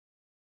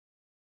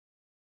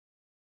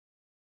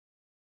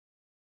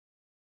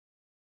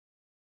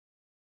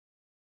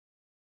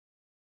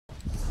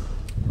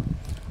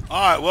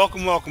Alright,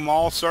 welcome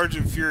all.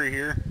 Sergeant Fury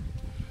here.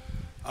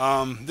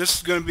 This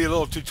is going to be a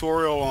little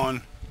tutorial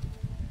on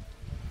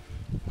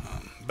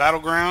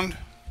Battleground.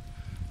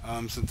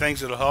 Some things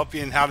that'll help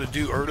you and how to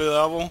do early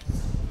level.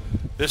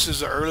 This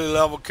is an early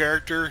level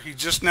character. He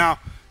just now,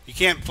 you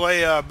can't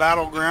play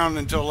Battleground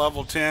until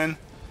level 10.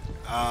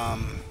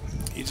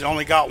 He's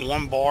only got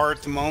one bar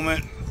at the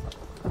moment.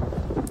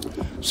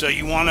 So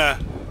you wanna,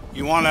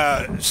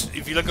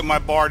 if you look at my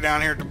bar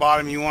down here at the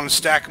bottom, you want to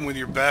stack them with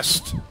your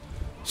best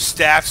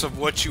stats of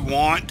what you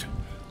want,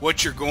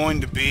 what you're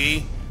going to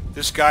be.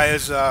 This guy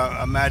is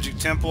a Magic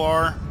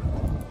Templar,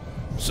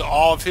 so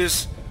all of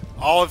his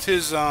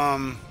where's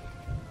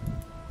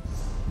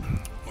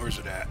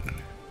it at?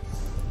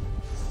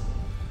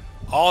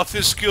 All of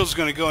his skills are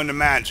going to go into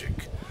magic.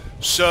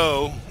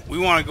 So we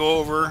want to go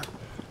over.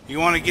 You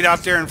want to get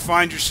out there and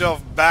find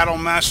yourself Battle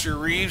Master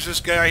Reeves.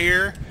 This guy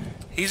here,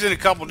 he's in a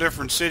couple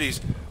different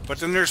cities, but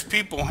then there's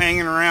people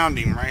hanging around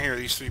him right here.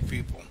 These three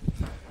people.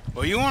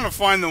 Well, you want to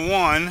find the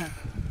one,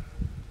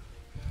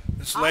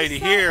 this lady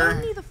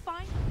here.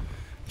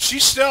 She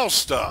sells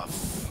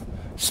stuff,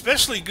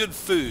 especially good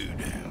food.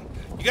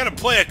 You got to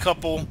play a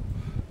couple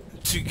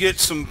to get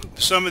some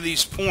of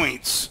these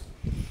points,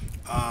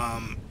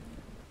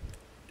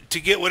 to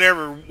get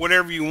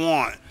whatever you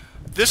want.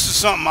 This is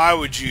something I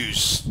would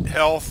use,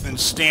 health and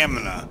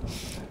stamina.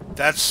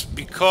 That's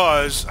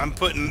because I'm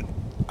putting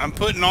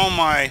all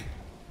my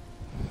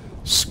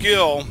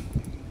skill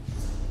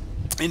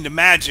into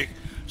magic.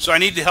 So I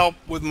need to help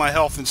with my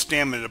health and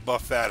stamina to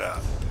buff that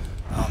up.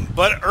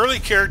 But early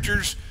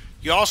characters,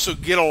 you also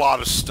get a lot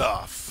of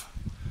stuff.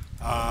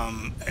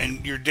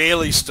 And your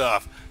daily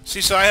stuff.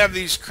 See, so I have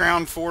these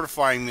crown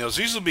fortifying meals.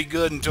 These will be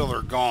good until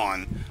they're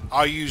gone.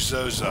 I'll use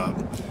those up.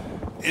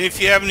 And if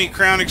you have any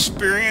crown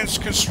experience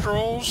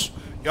controls,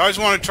 you always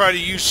want to try to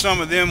use some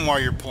of them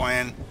while you're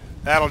playing.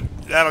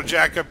 That'll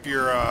jack up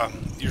your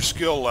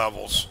skill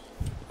levels.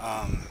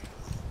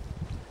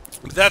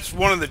 But that's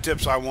one of the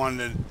tips I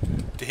wanted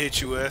to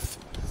hit you with.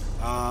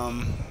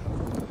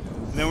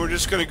 Then we're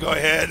just going to go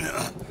ahead.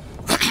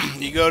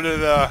 You go to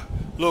the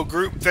little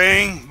group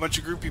thing, bunch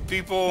of groupy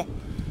people,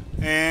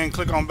 and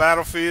click on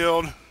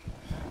Battlefield.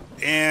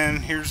 And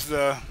here's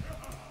the,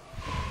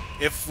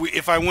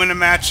 if I win a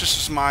match, this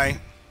is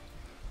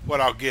what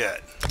I'll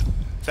get.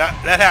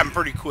 That happened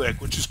pretty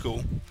quick, which is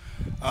cool.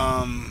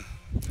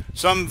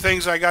 Some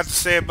things I got to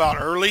say about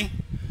early.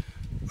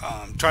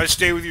 Try to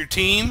stay with your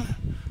team.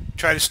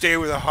 Try to stay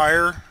with a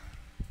higher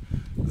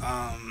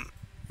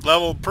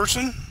level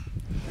person.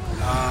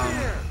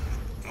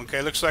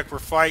 Okay, looks like we're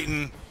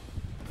fighting.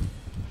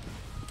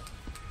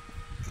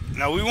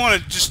 Now we want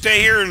to just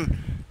stay here,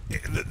 and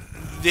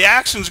the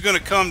action's going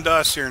to come to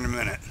us here in a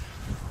minute.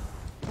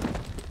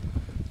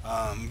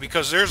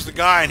 Because there's the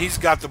guy and he's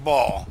got the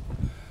ball.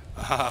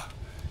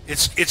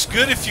 It's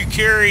good if you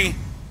carry.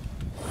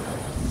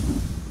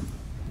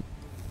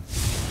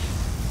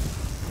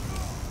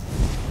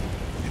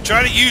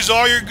 Try to use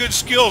all your good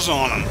skills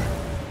on him.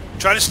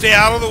 Try to stay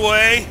out of the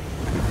way.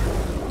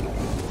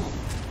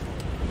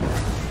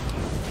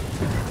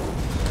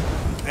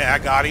 Yeah, I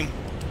got him.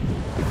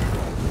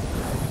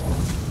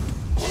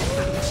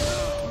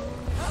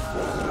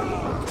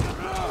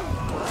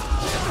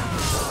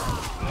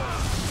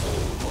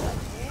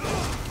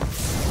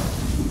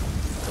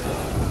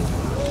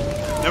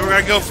 Then we're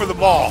going to go for the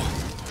ball.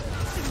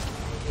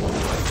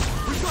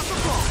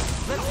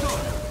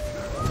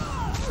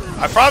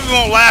 I probably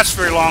won't last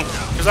very long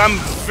because I'm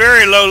a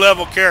very low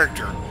level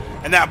character,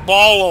 and that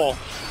ball will,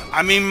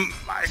 I mean,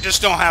 I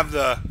just don't have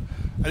the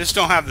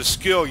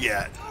skill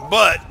yet.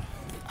 But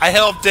I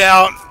helped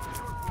out.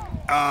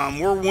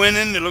 We're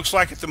winning, it looks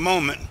like, at the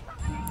moment.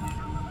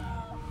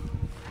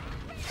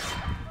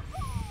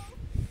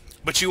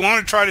 But you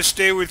want to try to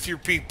stay with your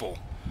people.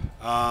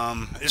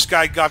 This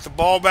guy got the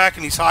ball back,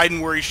 and he's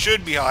hiding where he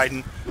should be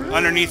hiding,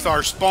 underneath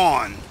our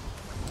spawn.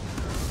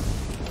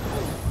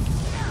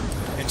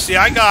 And see,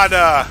 I got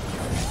I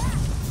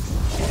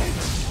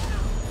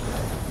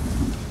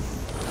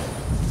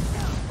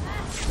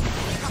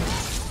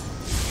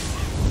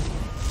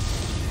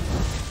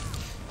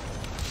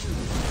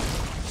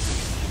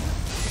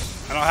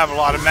don't have a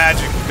lot of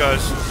magic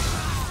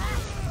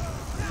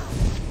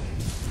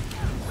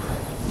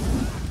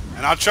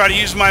and I'll try to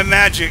use my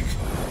magic.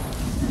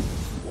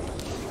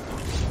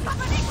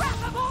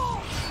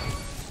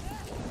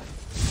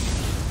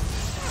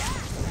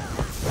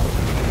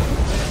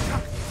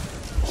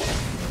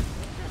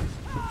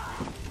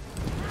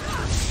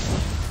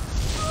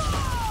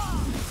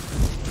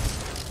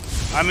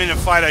 I'm in a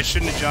fight I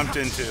shouldn't have jumped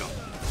into.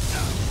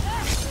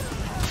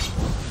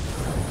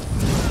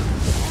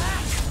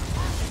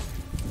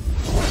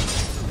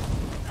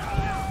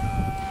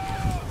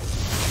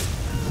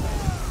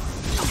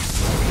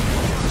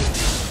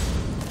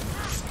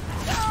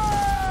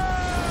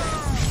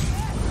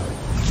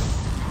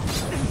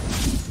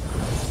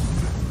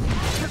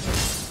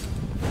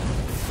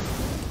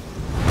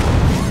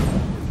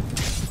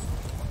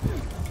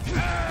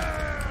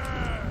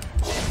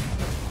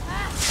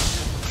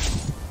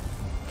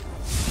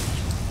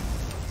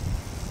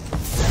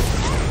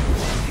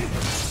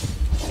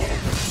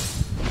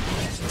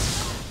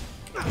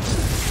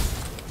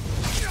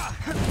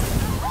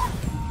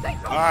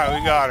 Alright,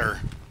 we got her.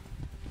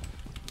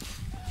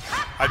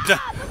 I've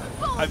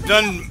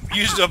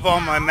used up all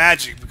my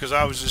magic because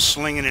I was just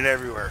slinging it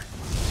everywhere.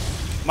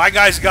 My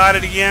guy's got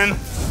it again.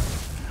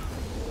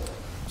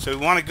 So we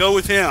want to go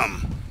with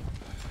him.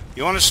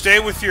 You want to stay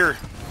with your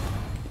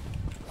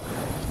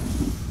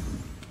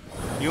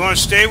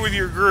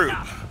group.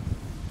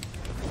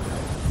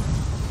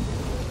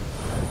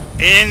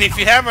 And if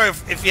you have a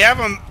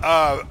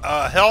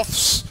health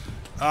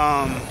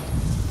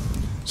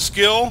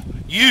skill,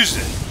 use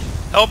it.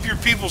 Help your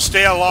people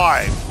stay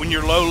alive when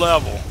you're low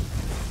level.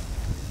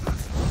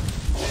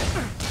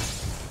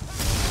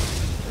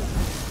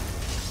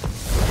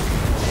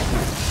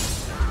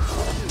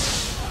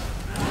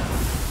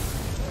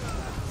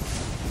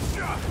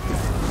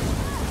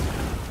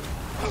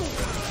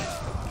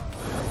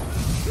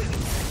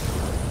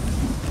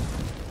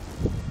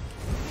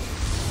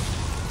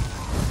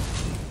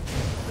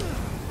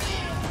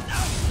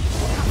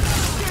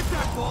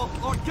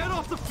 Or get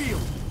off the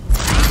field!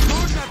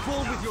 Guard that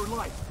ball with your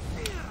life!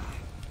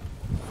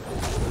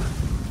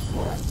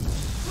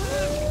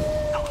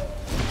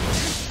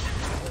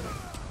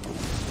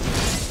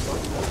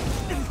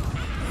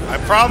 I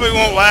probably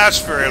won't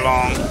last very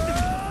long,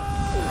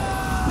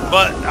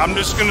 but I'm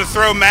just going to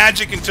throw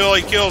magic until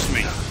he kills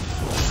me.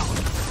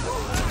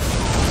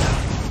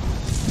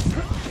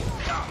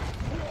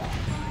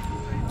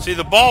 See,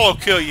 the ball will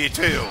kill you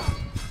too,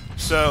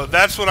 so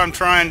that's what I'm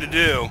trying to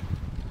do.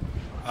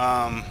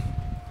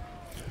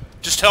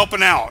 Just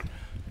helping out.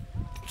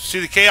 See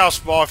the Chaos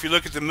Ball, if you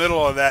look at the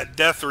middle of that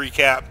death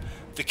recap,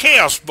 the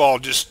Chaos Ball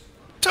just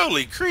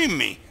totally creamed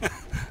me.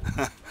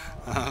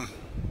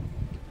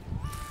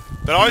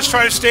 But always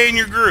try to stay in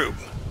your group.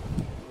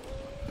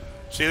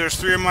 See, there's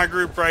 3 in my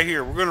group right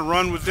here. We're going to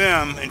run with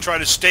them and try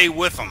to stay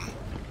with them.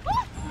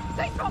 What?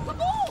 They dropped the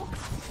ball!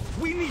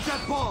 We need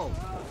that ball!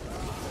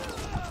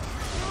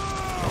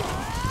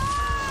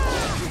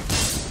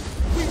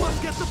 We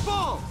must get the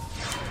ball!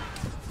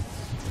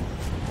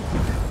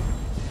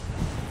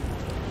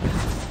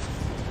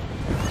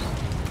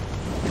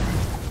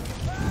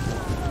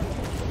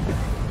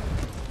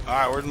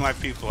 Alright, where's my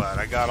people at?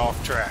 I got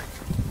off track.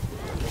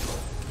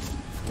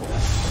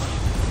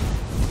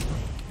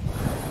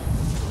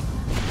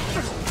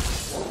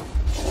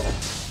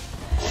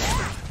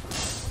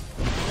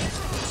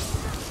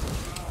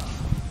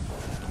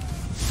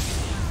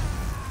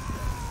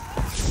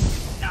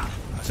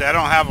 See, I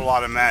don't have a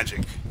lot of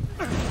magic.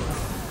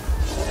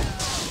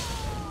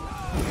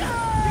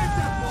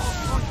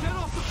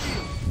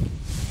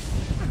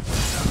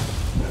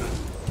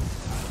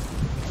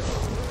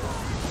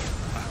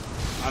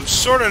 I'm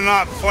sort of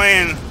not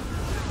playing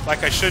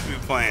like I should be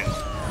playing.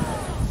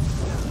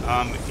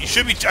 I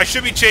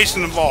should be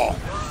chasing the ball.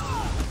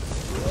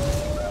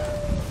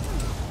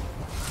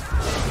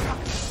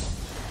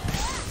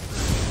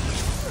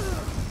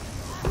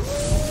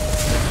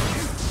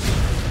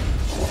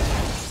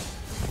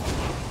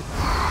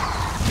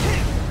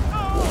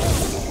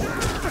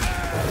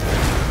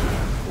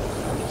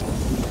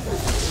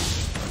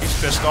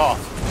 He's pissed off.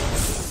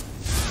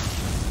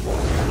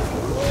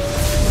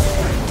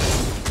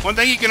 One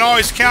thing you can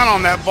always count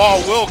on, that ball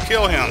will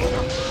kill him.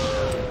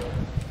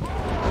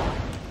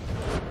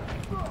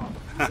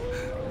 I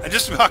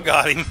just about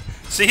got him.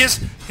 See,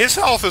 his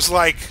health is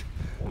like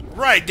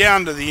right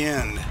down to the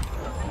end.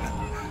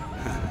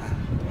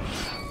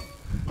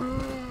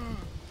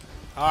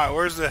 Alright,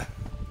 where's the...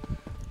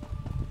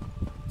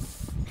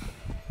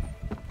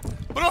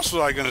 What else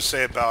was I going to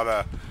say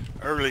about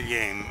early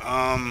game?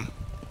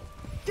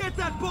 Get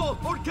that ball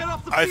or get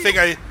off the field. I think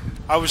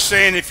I was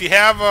saying, if you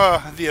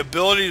have the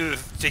ability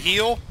to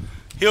heal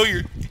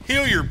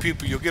your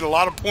people, you'll get a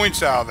lot of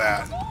points out of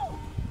that.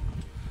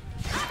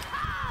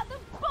 The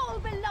ball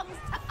belongs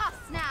to us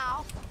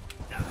now.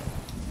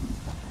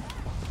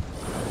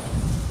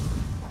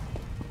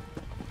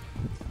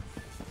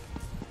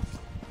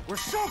 We're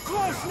so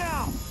close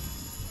now.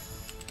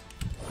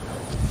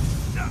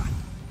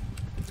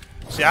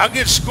 See, I'll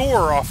get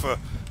score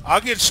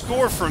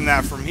from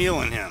that, from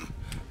healing him.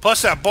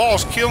 Plus, that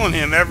ball's killing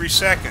him every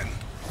second.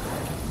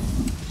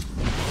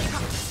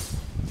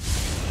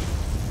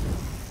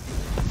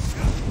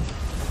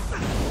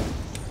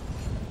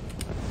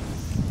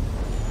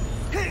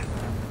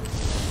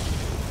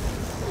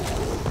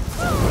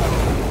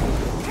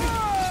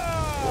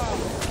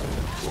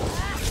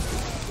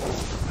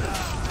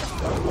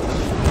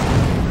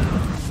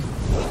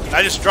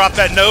 I just dropped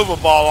that Nova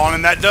ball on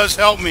him. That does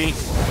help me.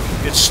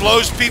 It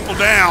slows people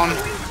down.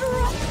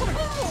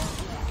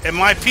 And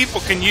my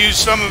people can use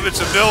some of its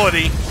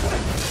ability.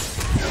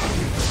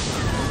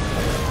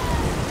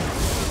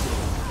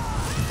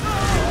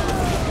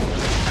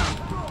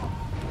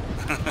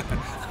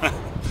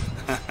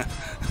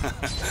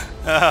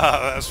 Oh,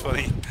 that's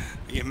funny.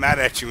 I get mad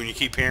at you when you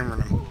keep hammering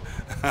them.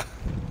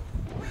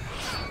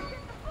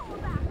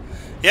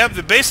 Yep,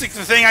 the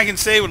thing I can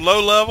say with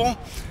low level,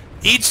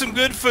 eat some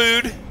good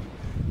food,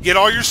 get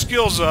all your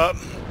skills up,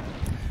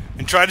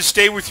 and try to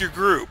stay with your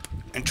group,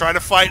 and try to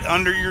fight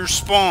under your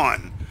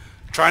spawn.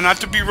 Try not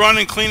to be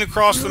running clean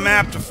across the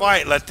map to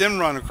fight. Let them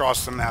run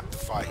across the map to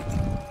fight.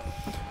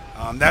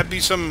 That'd be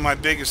some of my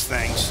biggest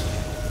things.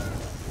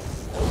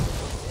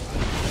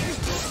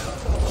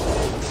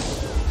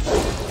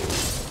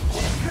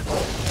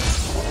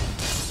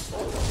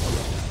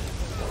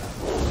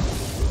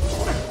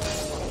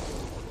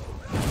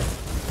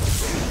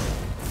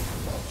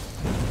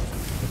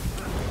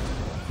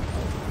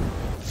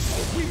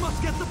 We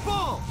must get the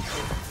ball!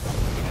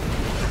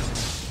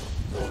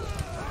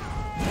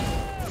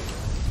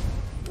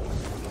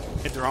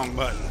 Hit the wrong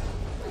button.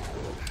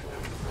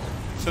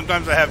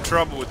 Sometimes I have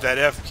trouble with that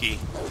F key.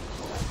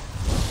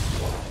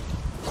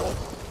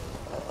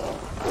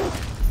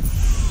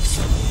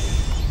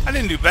 I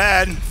didn't do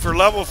bad for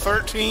level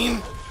 13.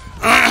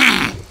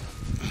 I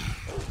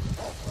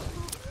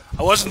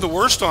wasn't the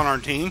worst on our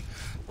team.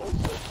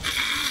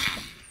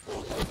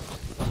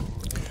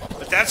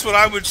 But that's what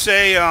I would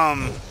say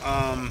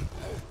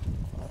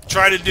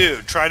try to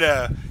do.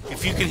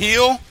 If you can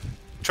heal,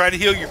 try to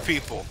heal your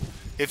people.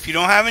 If you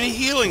don't have any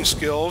healing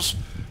skills,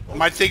 you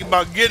might think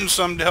about getting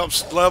some to help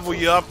level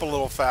you up a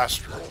little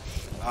faster.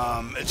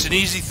 It's an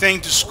easy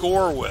thing to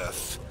score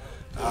with.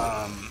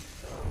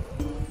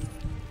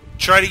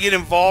 Try to get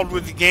involved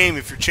with the game.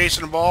 If you're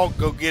chasing a ball,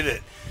 go get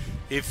it.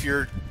 If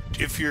you're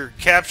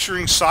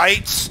capturing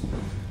sites,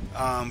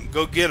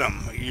 go get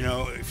them. You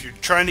know, if you're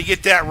trying to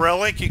get that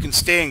relic, you can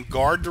stay and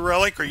guard the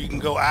relic, or you can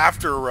go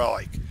after a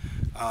relic.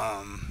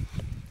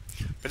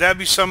 But that'd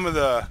be some of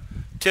the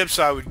tips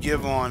I would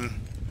give on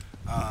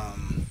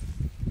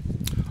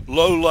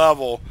low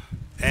level,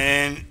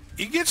 and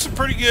you get some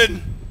pretty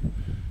good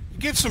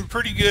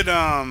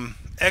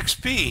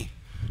XP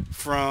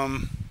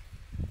from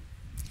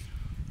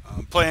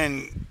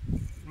playing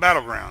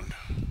Battleground.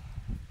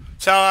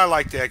 That's how I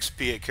like to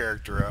XP a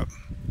character up.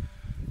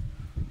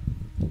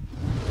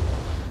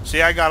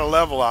 See, I got a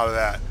level out of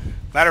that.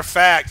 Matter of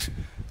fact,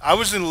 I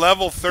was in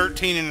level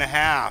 13 and a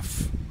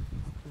half.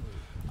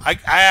 I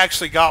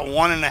actually got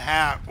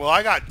 1.5. Well,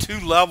 I got 2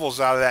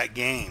 levels out of that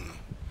game.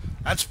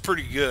 That's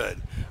pretty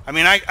good. I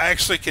mean, I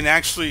can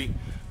actually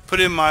put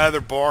in my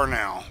other bar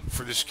now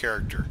for this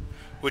character,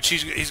 which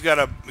he's going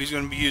to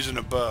be using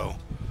a bow,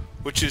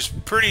 which is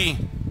pretty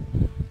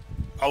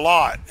a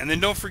lot. And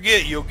then don't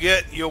forget,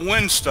 you'll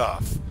win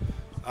stuff.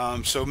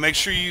 So make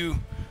sure you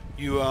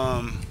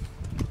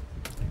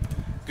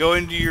go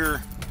into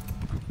your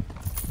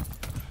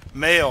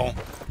mail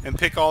and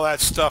pick all that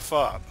stuff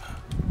up.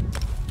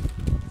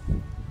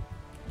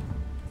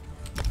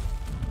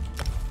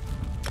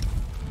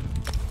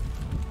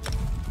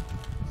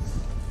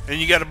 And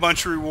you got a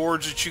bunch of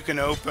rewards that you can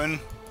open,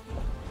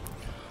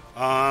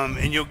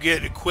 and you'll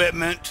get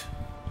equipment.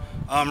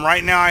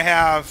 Right now I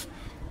have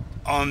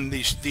on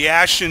the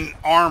Ashen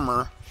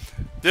armor.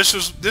 This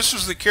was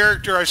the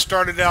character I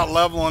started out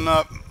leveling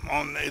up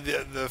on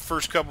the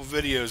first couple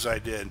videos I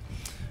did,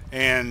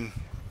 and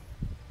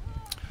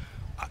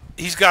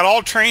he's got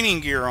all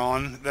training gear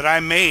on that I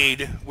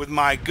made with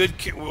my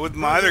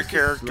other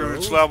character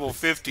that's level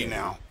 50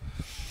 now.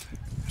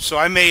 So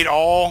I made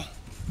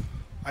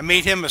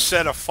him a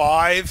set of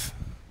 5.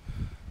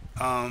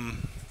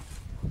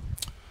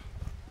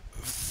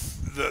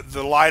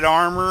 The light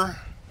armor.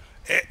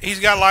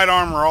 He's got light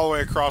armor all the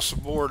way across the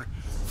board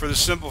for the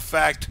simple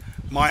fact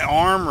my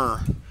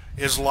armor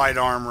is light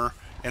armor,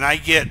 and I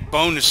get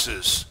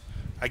bonuses.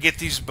 I get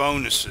these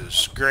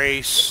bonuses: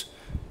 Grace,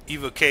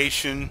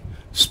 Evocation,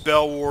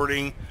 Spell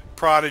Warding,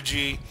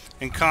 Prodigy,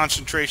 and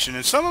Concentration.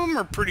 And some of them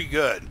are pretty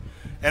good.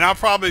 And I'll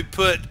probably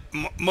put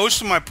most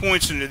of my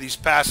points into these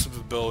passive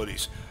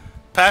abilities.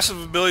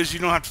 Passive abilities you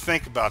don't have to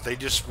think about. They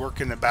just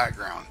work in the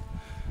background.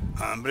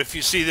 But if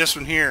you see this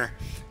one here,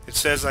 it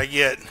says I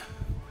get...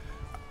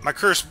 my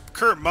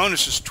current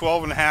bonus is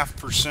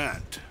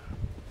 12.5%.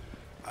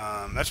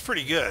 That's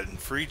pretty good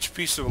for each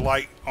piece of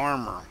light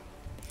armor.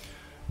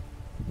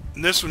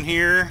 And this one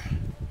here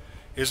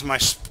is my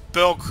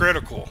spell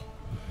critical.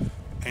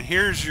 And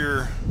here's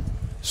your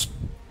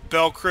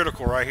spell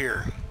critical right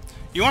here.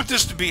 You want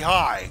this to be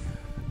high.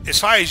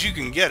 As high as you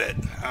can get it.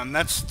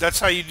 That's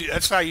how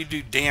you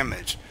do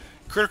damage.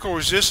 Critical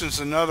resistance is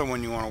another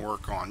one you want to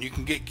work on. You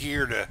can get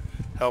gear to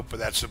help with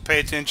that, so pay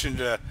attention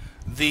to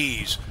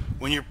these.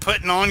 When you're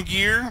putting on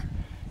gear,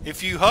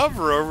 if you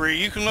hover over it,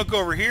 you can look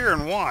over here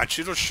and watch.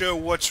 It'll show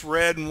what's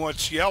red and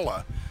what's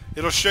yellow.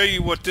 It'll show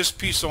you what this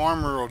piece of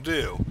armor will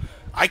do.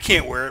 I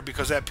can't wear it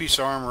because that piece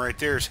of armor right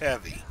there is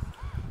heavy.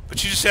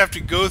 But you just have to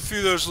go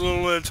through those a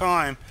little at a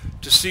time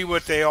to see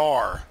what they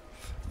are.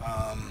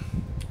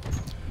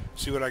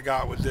 See what I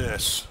got with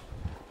this.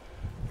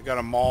 I got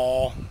a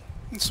maul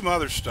and some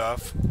other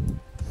stuff.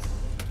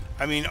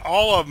 I mean,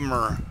 all of them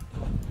are...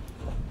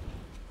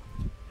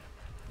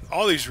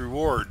 all these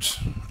rewards.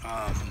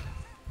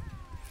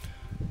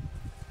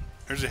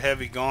 There's a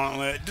heavy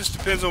gauntlet. It just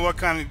depends on what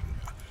kind of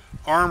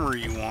armor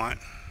you want.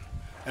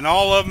 And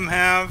all of them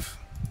have...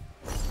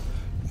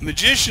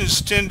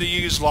 magicians tend to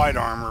use light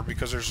armor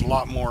because there's a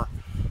lot more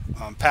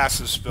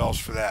passive spells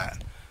for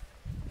that.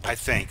 I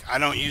think. I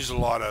don't use a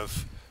lot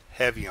of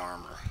heavy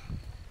armor.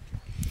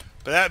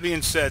 But that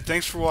being said,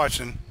 thanks for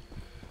watching.